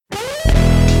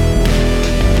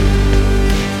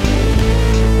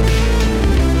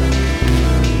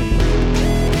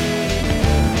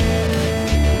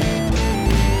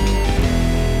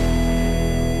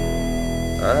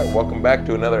back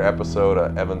to another episode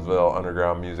of Evansville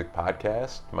Underground Music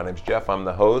Podcast. My name's Jeff. I'm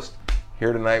the host.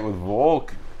 Here tonight with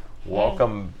Volk.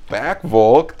 Welcome back,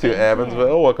 Volk, to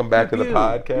Evansville. Welcome back to the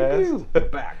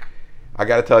podcast. Back. I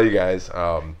got to tell you guys,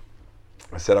 I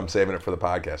said I'm saving it for the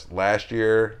podcast. Last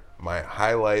year, my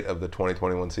highlight of the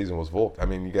 2021 season was Volk. I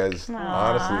mean, you guys,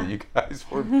 honestly, you guys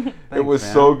were, it was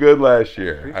so good last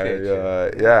year.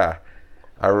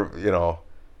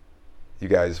 You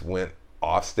guys went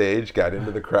off stage, got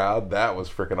into the crowd. That was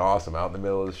freaking awesome out in the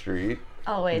middle of the street.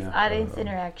 Always audience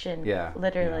interaction. Yeah,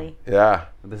 literally. Yeah.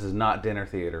 This is not dinner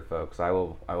theater, folks. I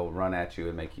will run at you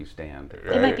and make you stand.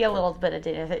 Right. It might be a little bit of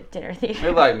dinner theater.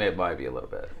 It might be a little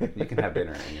bit. You can have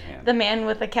dinner in your hand. The man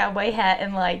with the cowboy hat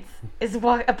and lights is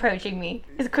approaching me.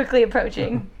 Is quickly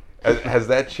approaching. Has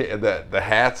that the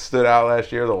hat stood out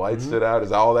last year? The lights stood out.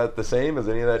 Is all that the same? Has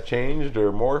any of that changed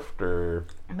or morphed or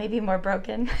maybe more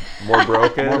broken? More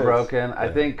broken. More broken. I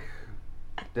think.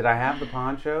 Did I have the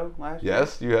poncho last year?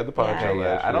 Yes, you had the poncho last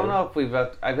year. I don't know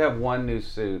if I've had one new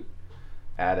suit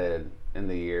added in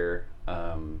the year.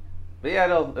 But yeah,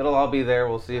 it'll all be there.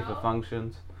 We'll see if it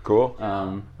functions. Cool.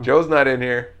 Joe's not in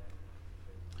here.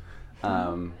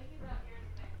 No,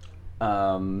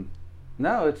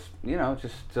 it's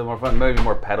just still more fun. Maybe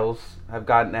more pedals have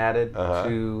gotten added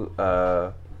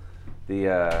to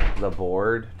the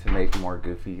board to make more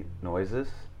goofy noises.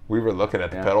 We were looking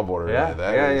at the pedal board earlier.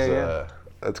 Yeah.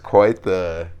 That's quite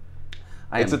the.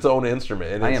 It's its own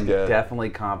instrument. And I am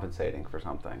definitely compensating for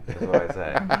something. Is what I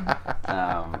say.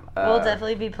 We'll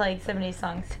definitely be playing some new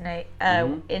songs tonight.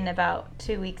 In about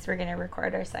 2 weeks, we're gonna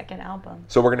record our second album.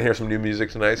 So we're gonna hear some new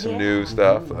music tonight, some new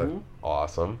stuff.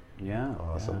 Awesome. Yeah.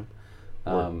 Awesome.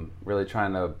 Yeah. Really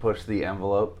trying to push the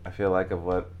envelope. I feel like of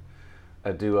what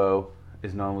a duo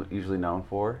is usually known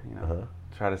for.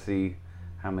 Try to see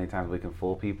how many times we can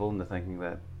fool people into thinking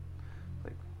that,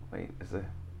 like, wait,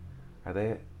 are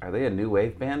they a new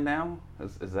wave band now?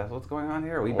 Is that what's going on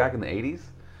here? Are we back in the 80s?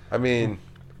 I mean,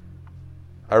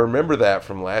 I remember that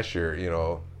from last year,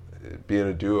 being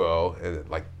a duo, and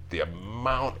like the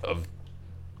amount of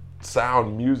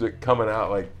sound music coming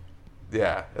out,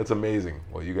 it's amazing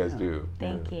what you guys do.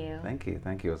 Thank you. Thank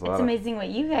you. It's amazing what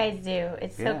you guys do.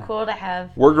 It's so cool to have.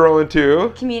 We're growing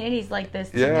too. Communities like this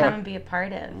to come and be a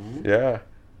part of.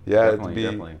 Yeah, it'd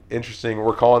be interesting.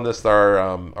 We're calling this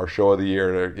our show of the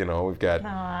year. We've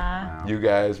got you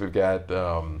guys, we've got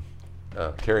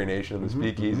Carrie Nation and the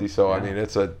Speakeasy. So I mean,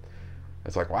 it's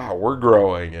like, wow, we're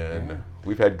growing, and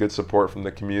we've had good support from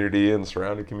the community and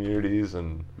surrounding communities,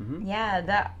 and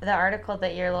the article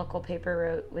that your local paper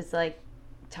wrote was like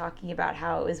talking about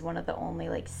how it was one of the only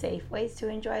like safe ways to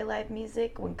enjoy live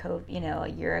music when COVID, a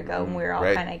year ago, when we were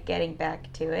all kind of getting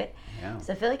back to it. Yeah.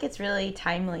 So I feel like it's really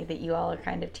timely that you all are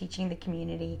kind of teaching the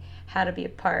community how to be a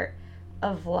part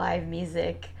of live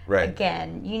music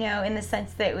again, in the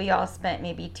sense that we all spent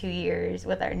maybe 2 years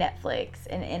with our Netflix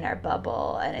and in our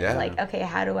bubble, and it's like, okay,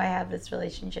 how do I have this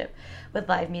relationship with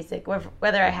live music,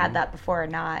 whether I had that before or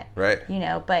not,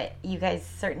 but you guys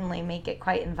certainly make it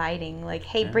quite inviting, like,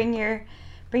 hey, bring your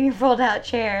fold-out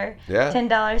chair,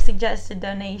 $10 suggested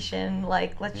donation,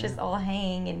 like, let's just all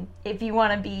hang, and if you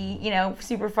want to be,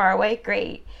 super far away,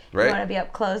 great. If you want to be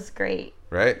up close, great.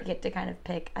 Right. You get to kind of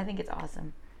pick. I think it's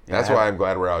awesome. That's why I'm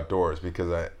glad we're outdoors,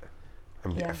 because I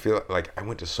feel like I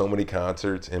went to so many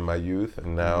concerts in my youth,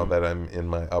 and now that I'm in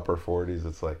my upper 40s,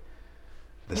 it's like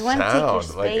the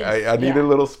sound. Like I need a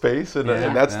little space, and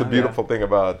that's the beautiful thing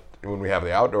about when we have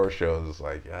the outdoor shows. It's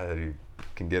like you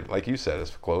can get, like you said,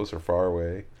 as close or far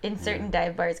away. In certain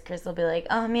dive bars, Chris will be like,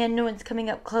 "Oh man, no one's coming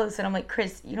up close," and I'm like,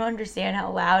 "Chris, you don't understand how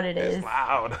loud it is. It's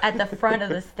loud at the front of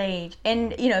the stage."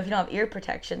 And if you don't have ear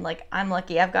protection, like I'm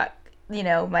lucky, I've got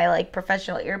my like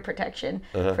professional ear protection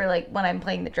for like when I'm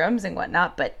playing the drums and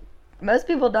whatnot, but most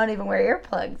people don't even wear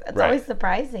earplugs. It's always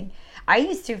surprising. I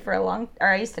used to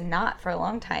not for a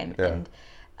long time, and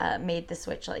made the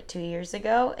switch like 2 years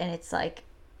ago, and it's like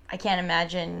I can't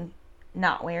imagine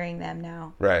not wearing them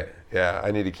now. Right. Yeah,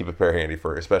 I need to keep a pair handy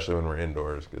especially when we're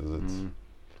indoors, because it's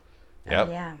you got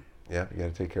to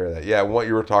take care of that. Yeah, what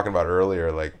you were talking about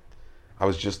earlier, like I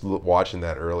was just watching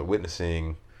that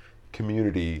witnessing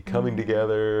community coming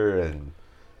together, and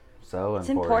so it's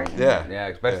important. Yeah,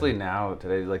 especially now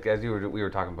today, like as we were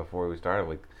talking before we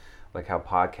started, like how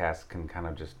podcasts can kind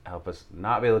of just help us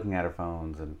not be looking at our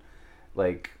phones, and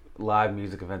like live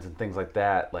music events and things like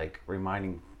that, like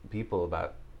reminding people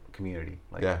about community.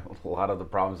 Like a lot of the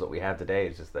problems that we have today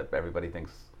is just that everybody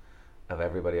thinks of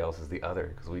everybody else as the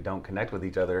other, because we don't connect with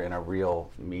each other in a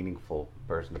real meaningful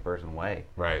person-to-person way.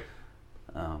 Right.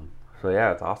 So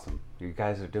yeah, it's awesome. You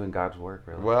guys are doing God's work,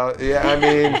 really. Well, yeah, I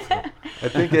mean, I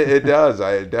think it does.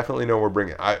 I definitely know we're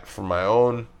bringing. For my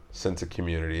own sense of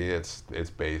community, it's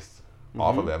based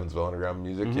off of Evansville Underground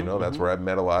music. You know, that's where I've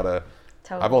met a lot of.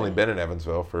 Totally. I've only been in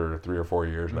Evansville for 3 or 4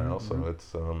 years now, so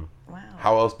it's wow.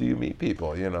 How else do you meet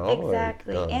people? You know,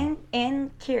 exactly.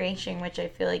 And curation, which I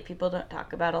feel like people don't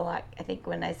talk about a lot. I think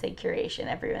when I say curation,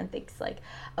 everyone thinks like,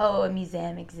 oh, a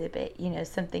museum exhibit, you know,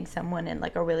 something someone in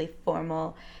like a really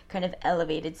formal kind of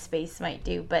elevated space might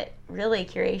do. But really,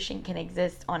 curation can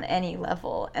exist on any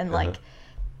level, and like.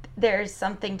 There's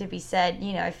something to be said,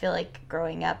 you know, I feel like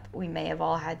growing up, we may have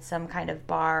all had some kind of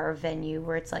bar or venue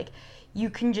where it's like, you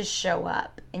can just show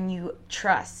up and you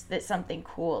trust that something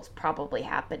cool is probably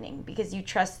happening because you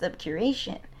trust the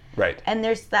curation. Right. And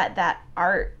there's that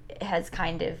art has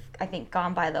kind of, I think,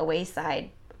 gone by the wayside.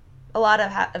 A lot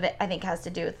of it, I think, has to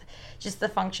do with just the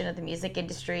function of the music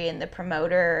industry and the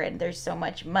promoter, and there's so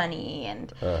much money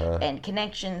and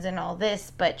connections and all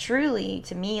this. But truly,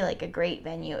 to me, like a great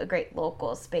venue, a great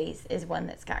local space is one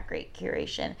that's got great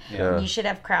curation. Yeah. You should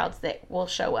have crowds that will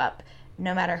show up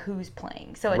no matter who's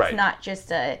playing. So it's not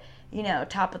just a, you know,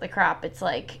 top of the crop. It's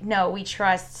like, no, we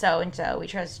trust so-and-so. We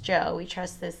trust Joe. We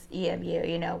trust this EMU,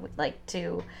 you know, like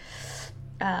to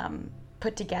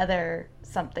put together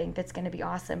something that's going to be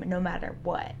awesome no matter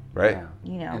what. Right. Yeah.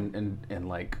 You know. And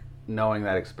like knowing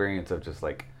that experience of just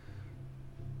like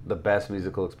the best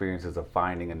musical experiences of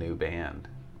finding a new band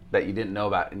that you didn't know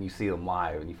about and you see them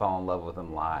live and you fall in love with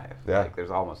them live. Yeah. Like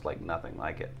there's almost like nothing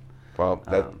like it. Well,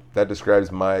 that describes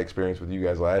my experience with you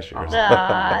guys last year.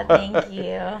 Thank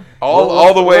you.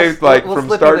 all the way from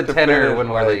start to finish. When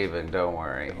we're leaving, don't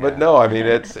worry. But no, I mean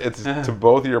it's to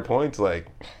both of your points. Like,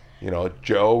 you know,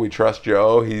 Joe, we trust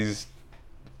Joe. He's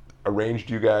arranged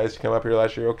you guys to come up here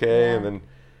last year, and then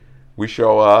we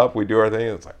show up, we do our thing,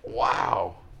 and it's like,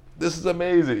 wow, this is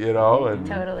amazing, you know. And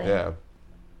totally. Yeah.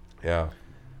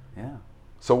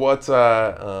 So what's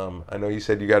I know you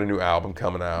said you got a new album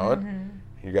coming out.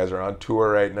 You guys are on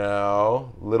tour right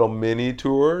now, little mini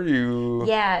tour.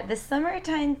 The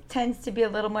summertime tends to be a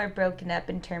little more broken up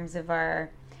in terms of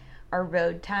our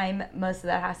road time. Most of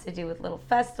that has to do with little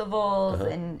festivals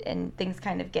and things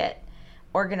kind of get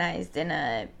organized in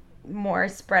a more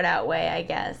spread out way, I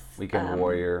guess. Weekend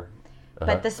Warrior.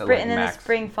 But the spring, and then the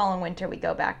spring, fall, and winter, we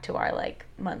go back to our like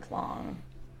month-long,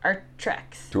 our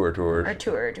treks. Tours. Our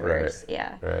tours, right.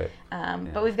 Yeah. Right.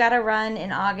 But we've got a run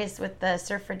in August with the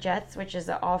Surfragettes, which is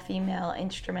an all-female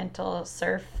instrumental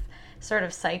surf sort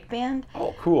of psych band.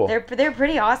 Oh, cool. They're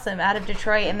pretty awesome, out of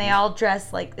Detroit, and they all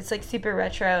dress like, it's like super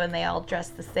retro, and they all dress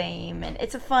the same, and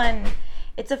it's a fun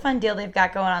deal they've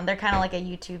got going on. They're kind of like a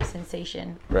YouTube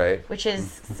sensation, right? Which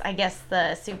is, I guess,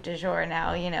 the soup du jour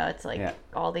now. You know, it's like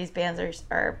all these bands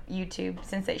are YouTube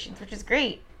sensations, which is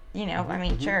great. You know, I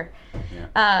mean, sure.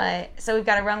 Yeah. So we've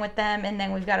got a run with them, and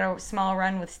then we've got a small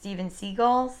run with Steven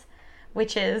Seagulls,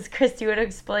 which is, Chris, do you want to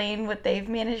explain what they've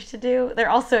managed to do? They're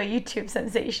also a YouTube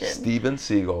sensation. Steven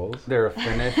Seagulls. They're a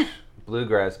Finnish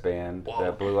bluegrass band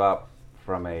that blew up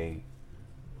from a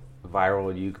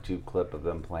viral YouTube clip of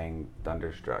them playing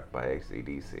Thunderstruck by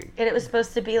AC/DC. And it was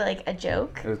supposed to be like a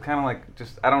joke? It was kind of like,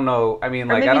 just, I don't know. I mean,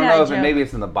 like, I don't know if maybe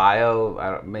it's in the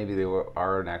bio. Maybe they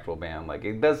are an actual band. Like,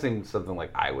 it does seem something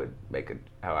like how I would make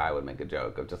a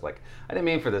joke of just like, I didn't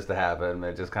mean for this to happen.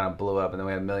 It just kind of blew up, and then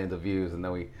we had millions of views, and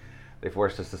then they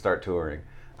forced us to start touring.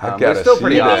 It's still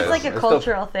pretty awesome. Maybe it's like a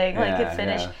cultural thing, like it's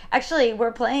Finnish. Yeah. Actually,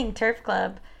 we're playing Turf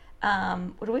Club.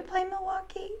 Would we play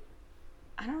Milwaukee?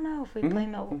 I don't know if we play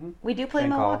Milwaukee. We do play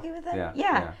Milwaukee with them?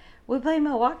 Yeah. We play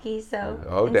Milwaukee,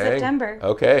 so in September.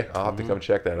 Okay, I'll have to come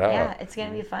check that out. Yeah, it's going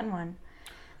to be a fun one.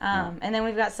 And then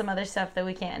we've got some other stuff that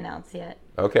we can't announce yet.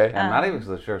 Okay. I'm not even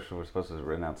so sure if we're supposed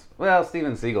to announce. Well,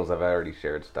 Steven Seagulls, I've already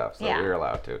shared stuff, so we're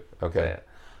allowed to say it.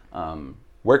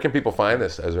 Where can people find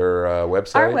this? As our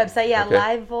website? Our website,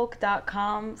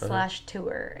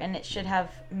 livevolk.com/tour. And it should have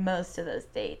most of those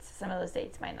dates. Some of those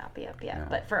dates might not be up yet,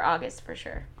 but for August for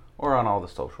sure. Or on all the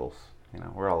socials. You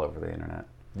know, we're all over the internet.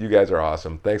 You guys are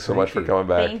awesome. Thanks so much for coming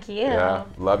back. Thank you. Yeah,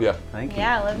 love you. Thank you.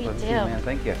 Yeah, love you too. Man,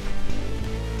 thank you.